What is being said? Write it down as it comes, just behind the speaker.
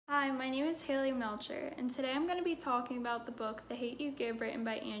Hi, my name is Haley Melcher, and today I'm going to be talking about the book The Hate U Give, written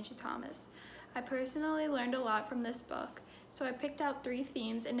by Angie Thomas. I personally learned a lot from this book, so I picked out 3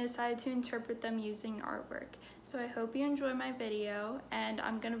 themes and decided to interpret them using artwork. So I hope you enjoy my video, and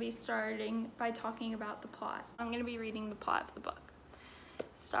I'm going to be starting by talking about the plot. I'm going to be reading the plot of the book.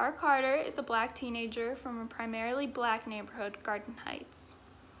 Star Carter is a black teenager from a primarily black neighborhood, Garden Heights.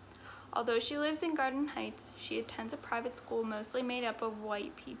 Although she lives in Garden Heights, she attends a private school mostly made up of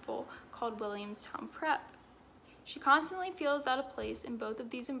white people called Williamstown Prep. She constantly feels out of place in both of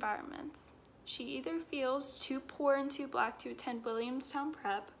these environments. She either feels too poor and too black to attend Williamstown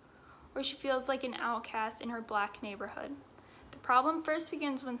Prep, or she feels like an outcast in her black neighborhood. The problem first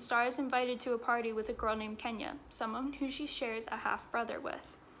begins when Star is invited to a party with a girl named Kenya, someone who she shares a half-brother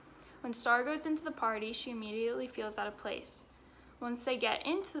with. When Star goes into the party, she immediately feels out of place. Once they get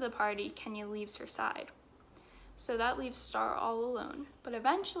into the party, Kenya leaves her side. So that leaves Star all alone. But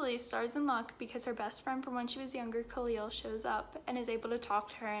eventually, Star's in luck because her best friend from when she was younger, Khalil, shows up and is able to talk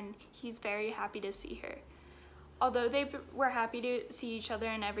to her, and he's very happy to see her. Although they were happy to see each other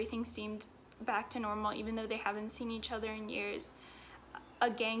and everything seemed back to normal, even though they haven't seen each other in years,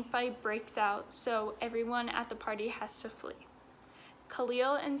 a gang fight breaks out, so everyone at the party has to flee.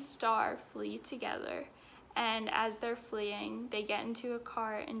 Khalil and Star flee together, and as they're fleeing, they get into a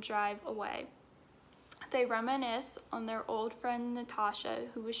car and drive away. They reminisce on their old friend Natasha,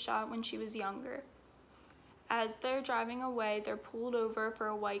 who was shot when she was younger. As they're driving away, they're pulled over for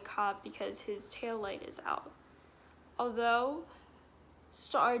a white cop because his taillight is out. Although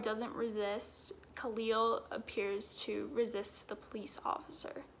Star doesn't resist, Khalil appears to resist the police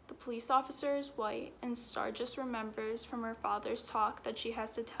officer. The police officer is white, and Star just remembers from her father's talk that she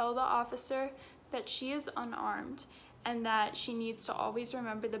has to tell the officer that she is unarmed and that she needs to always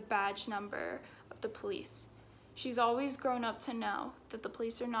remember the badge number of the police. She's always grown up to know that the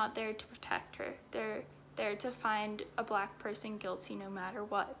police are not there to protect her. They're there to find a black person guilty no matter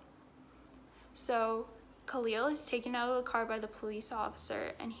what. So Khalil is taken out of the car by the police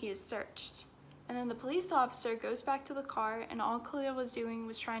officer and he is searched. And then the police officer goes back to the car, and all Khalil was doing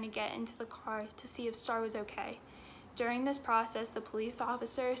was trying to get into the car to see if Star was okay. During this process, the police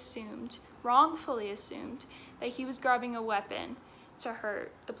officer wrongfully assumed, that he was grabbing a weapon to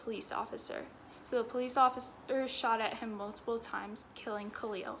hurt the police officer. So the police officer shot at him multiple times, killing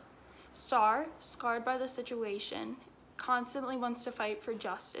Khalil. Star, scarred by the situation, constantly wants to fight for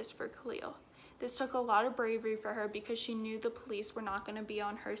justice for Khalil. This took a lot of bravery for her because she knew the police were not going to be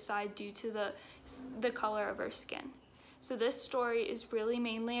on her side due to the color of her skin. So this story is really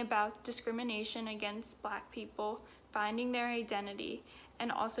mainly about discrimination against black people, finding their identity,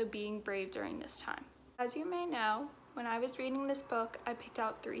 and also being brave during this time. As you may know, when I was reading this book, I picked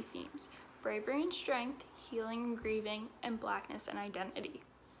out 3 themes: bravery and strength, healing and grieving, and blackness and identity.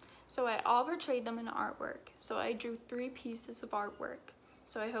 So I all portrayed them in artwork. So I drew 3 pieces of artwork.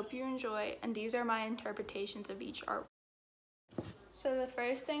 So I hope you enjoy, and these are my interpretations of each artwork. So the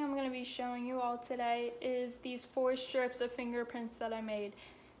first thing I'm going to be showing you all today is these 4 strips of fingerprints that I made.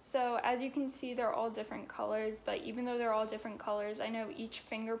 So as you can see, they're all different colors, but even though they're all different colors, I know each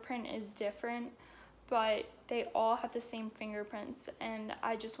fingerprint is different, but they all have the same fingerprints, and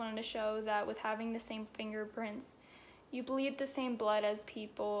I just wanted to show that with having the same fingerprints, you bleed the same blood as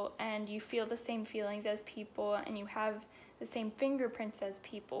people, and you feel the same feelings as people, and you have the same fingerprints as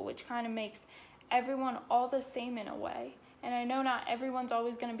people, which kind of makes everyone all the same in a way. And I know not everyone's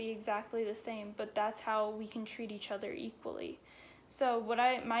always going to be exactly the same, but that's how we can treat each other equally. So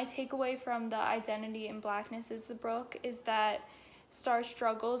my takeaway from the identity and blackness is the book is that Star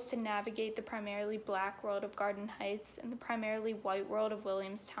struggles to navigate the primarily black world of Garden Heights and the primarily white world of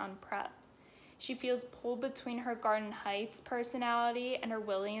Williamstown Prep. She feels pulled between her Garden Heights personality and her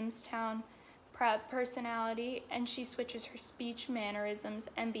Williamstown Prep personality, and she switches her speech, mannerisms,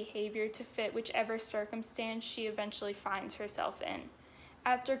 and behavior to fit whichever circumstance she eventually finds herself in.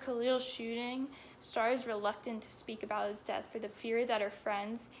 After Khalil's shooting, Star is reluctant to speak about his death for the fear that her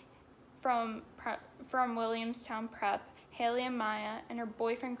friends from Williamstown Prep, Haley and Maya, and her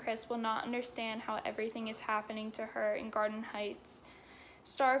boyfriend Chris will not understand how everything is happening to her in Garden Heights.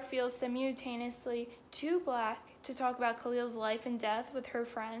 Star feels simultaneously too black to talk about Khalil's life and death with her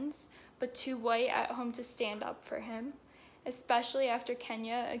friends, but too white at home to stand up for him, especially after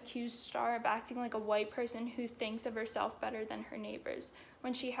Kenya accused Star of acting like a white person who thinks of herself better than her neighbors.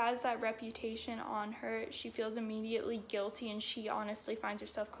 When she has that reputation on her, she feels immediately guilty, and she honestly finds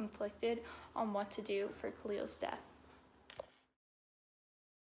herself conflicted on what to do for Khalil's death.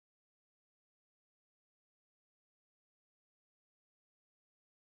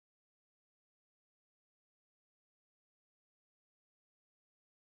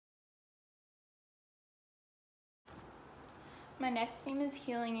 My next theme is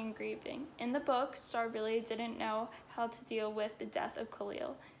healing and grieving. In the book, Star really didn't know how to deal with the death of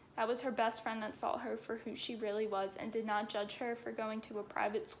Khalil. That was her best friend that saw her for who she really was and did not judge her for going to a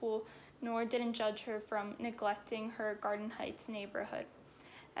private school, nor didn't judge her from neglecting her Garden Heights neighborhood.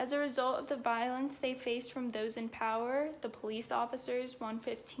 As a result of the violence they faced from those in power, the police officers,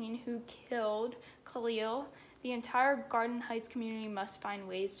 115 who killed Khalil, the entire Garden Heights community must find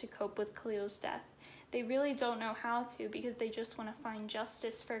ways to cope with Khalil's death. They really don't know how to because they just want to find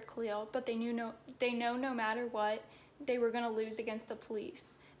justice for Khalil, but they know no matter what, they were going to lose against the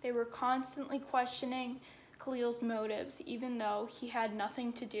police. They were constantly questioning Khalil's motives, even though he had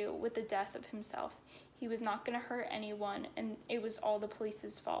nothing to do with the death of himself. He was not going to hurt anyone, and it was all the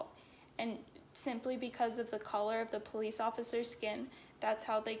police's fault. And simply because of the color of the police officer's skin, that's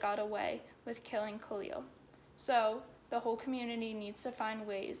how they got away with killing Khalil. So, the whole community needs to find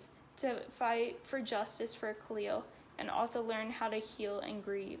ways to fight for justice for Khalil and also learn how to heal and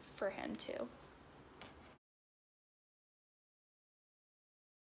grieve for him too.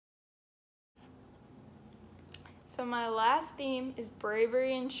 So my last theme is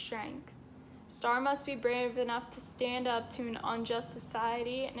bravery and strength. Star must be brave enough to stand up to an unjust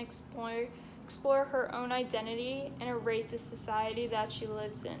society and explore her own identity in a racist society that she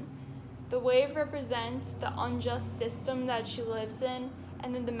lives in. The wave represents the unjust system that she lives in,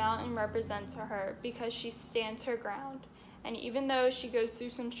 and then the mountain represents her because she stands her ground. And even though she goes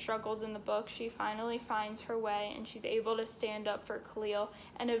through some struggles in the book, she finally finds her way and she's able to stand up for Khalil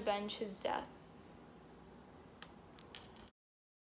and avenge his death.